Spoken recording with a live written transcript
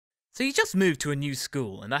So you just moved to a new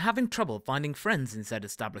school and are having trouble finding friends in said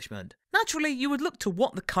establishment. Naturally, you would look to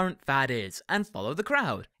what the current fad is and follow the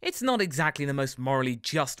crowd. It's not exactly the most morally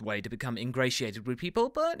just way to become ingratiated with people,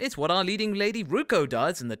 but it's what our leading lady Ruko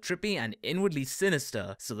does in the trippy and inwardly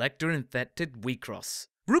sinister Selector Infected WIXOSS.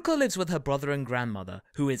 Ruko lives with her brother and grandmother,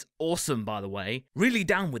 who is awesome by the way, really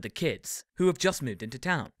down with the kids, who have just moved into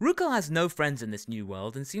town. Ruko has no friends in this new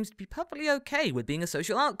world and seems to be perfectly okay with being a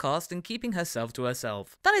social outcast and keeping herself to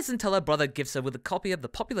herself. That is until her brother gifts her with a copy of the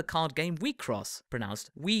popular card game WIXOSS,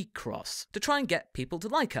 pronounced WIXOSS, to try and get people to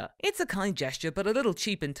like her. It's a kind gesture but a little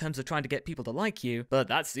cheap in terms of trying to get people to like you, but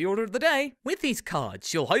that's the order of the day. With these cards,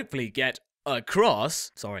 she'll hopefully get how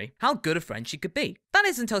good a friend she could be. That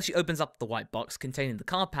is until she opens up the white box containing the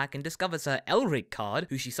card pack and discovers her Elric card,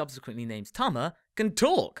 who she subsequently names Tama, can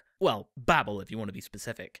talk. Well, babble if you want to be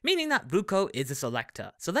specific. Meaning that Ruko is a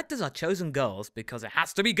selector. Selectors are chosen girls because it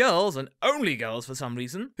has to be girls, and only girls for some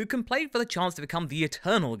reason, who can play for the chance to become the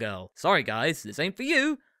eternal girl. Sorry guys, this ain't for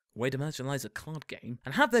you. Way to marginalize a card game,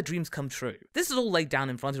 and have their dreams come true. This is all laid down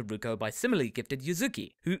in front of Ruko by similarly gifted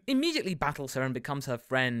Yuzuki, who immediately battles her and becomes her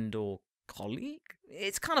friend or colleague?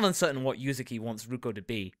 It's kind of uncertain what Yuzuki wants Ruko to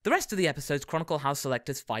be. The rest of the episodes chronicle how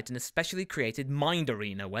selectors fight in a specially created mind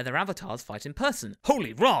arena where their avatars fight in person.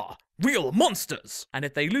 Holy rah! Real monsters! And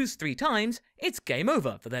if they lose 3 times, it's game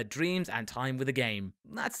over for their dreams and time with the game.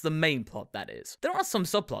 That's the main plot, that is. There are some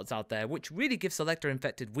subplots out there which really give Selector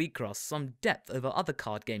Infected WIXOSS some depth over other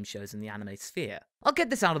card game shows in the anime sphere. I'll get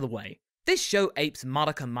this out of the way. This show apes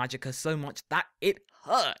Madoka Magica so much that it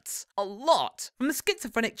hurts a lot. From the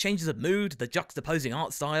schizophrenic changes of mood, the juxtaposing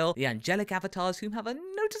art style, the angelic avatars who have a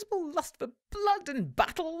noticeable lust for blood and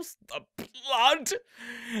battles. The blood!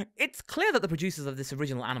 It's clear that the producers of this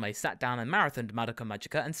original anime sat down and marathoned Madoka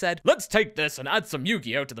Magica and said, let's take this and add some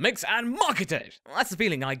Yu-Gi-Oh to the mix and market it! That's the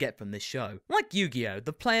feeling I get from this show. Like Yu-Gi-Oh,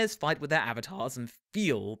 the players fight with their avatars and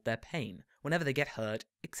feel their pain whenever they get hurt,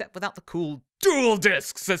 except without the cool dual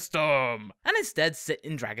disc system, and instead sit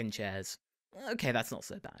in dragon chairs. Okay, that's not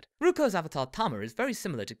so bad. Ruko's avatar Tama is very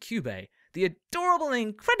similar to Kyubey, the adorable and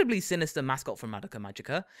incredibly sinister mascot from Madoka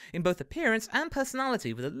Magica, in both appearance and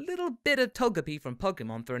personality, with a little bit of Togepi from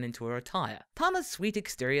Pokemon thrown into her attire. Tama's sweet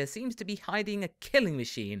exterior seems to be hiding a killing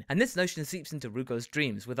machine, and this notion seeps into Ruko's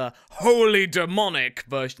dreams with a wholly demonic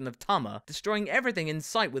version of Tama, destroying everything in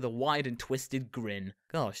sight with a wide and twisted grin.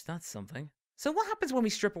 Gosh, that's something. So what happens when we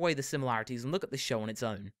strip away the similarities and look at the show on its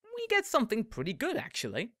own? We get something pretty good,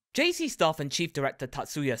 actually. JC staff and chief director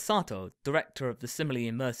Tatsuya Sato, director of the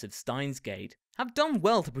similarly immersive Steins Gate, have done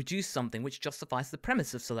well to produce something which justifies the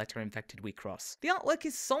premise of Selector Infected WIXOSS. The artwork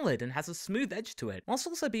is solid and has a smooth edge to it, whilst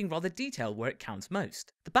also being rather detailed where it counts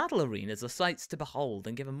most. The battle arenas are sights to behold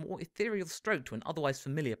and give a more ethereal stroke to an otherwise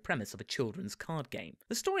familiar premise of a children's card game.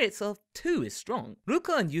 The story itself too is strong.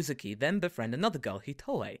 Ruko and Yuzuki then befriend another girl,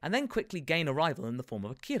 Hitoe, and then quickly gain a rival in the form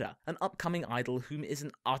of Akira, an upcoming idol whom is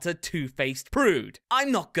an utter two-faced prude.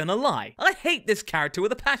 I'm not gonna lie, I hate this character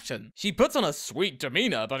with a passion. She puts on a sweet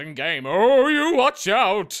demeanor, but in game, oh you watch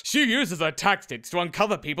out! She uses her tactics to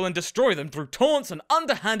uncover people and destroy them through taunts and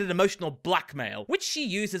underhanded emotional blackmail, which she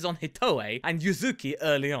uses on Hitoe and Yuzuki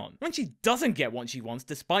early on. When she doesn't get what she wants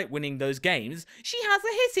despite winning those games, she has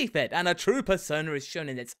a hissy fit, and her true persona is shown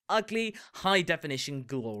in its ugly, high-definition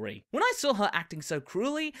glory. When I saw her acting so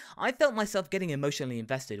cruelly, I felt myself getting emotionally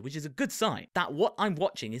invested, which is a good sign that what I'm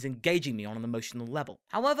watching is engaging me on an emotional level.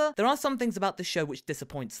 However, there are some things about the show which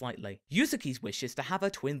disappoint slightly. Yuzuki's wish is to have her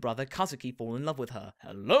twin brother Kazuki fall in love with her.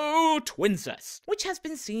 Hello, twincest! Which has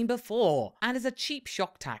been seen before, and is a cheap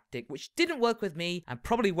shock tactic which didn't work with me and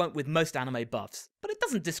probably won't with most anime buffs. But it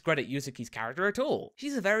doesn't discredit Yuzuki's character at all.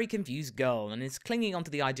 She's a very confused girl and is clinging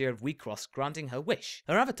onto the idea of WIXOSS granting her wish.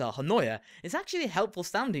 Her avatar, Honoya, is actually a helpful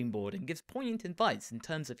sounding board and gives poignant advice in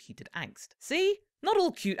terms of heated angst. See? Not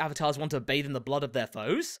all cute avatars want to bathe in the blood of their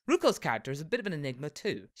foes. Ruko's character is a bit of an enigma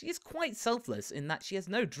too. She is quite selfless in that she has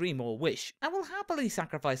no dream or wish, and will happily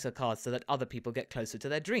sacrifice her cards so that other people get closer to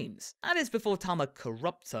their dreams. That is before Tama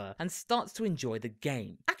corrupts her and starts to enjoy the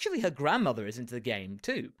game. Actually, her grandmother is into the game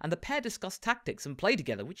too, and the pair discuss tactics and play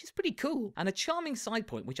together, which is pretty cool. And a charming side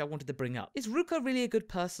point which I wanted to bring up. Is Ruko really a good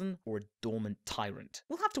person or a dormant tyrant?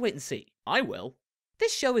 We'll have to wait and see. I will.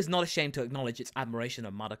 This show is not ashamed to acknowledge its admiration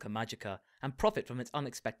of Madoka Magica and profit from its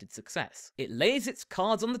unexpected success. It lays its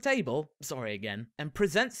cards on the table, sorry again, and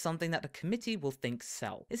presents something that the committee will think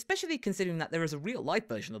sell, especially considering that there is a real-life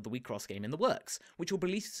version of the WIXOSS game in the works, which will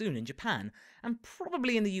release soon in Japan, and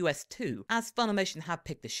probably in the US too, as Funimation have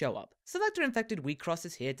picked the show up. Selector Infected WIXOSS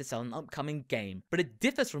is here to sell an upcoming game, but it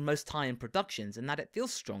differs from most tie-in productions in that it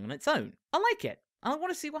feels strong on its own. I like it. and I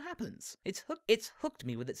want to see what happens. It's hooked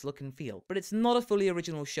me with its look and feel, but it's not a fully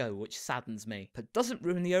original show, which saddens me, but doesn't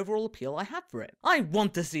ruin the overall appeal I have for it. I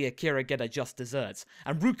want to see Akira get her just desserts,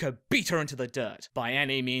 and Ruko beat her into the dirt, by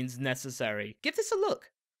any means necessary. Give this a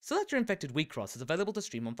look. Selector Infected WIXOSS is available to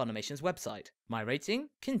stream on Funimation's website. My rating?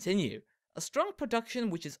 Continue. A strong production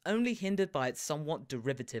which is only hindered by its somewhat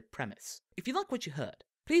derivative premise. If you like what you heard,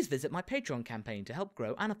 please visit my Patreon campaign to help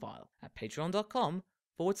grow Anifile at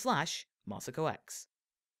patreon.com/MasakoX.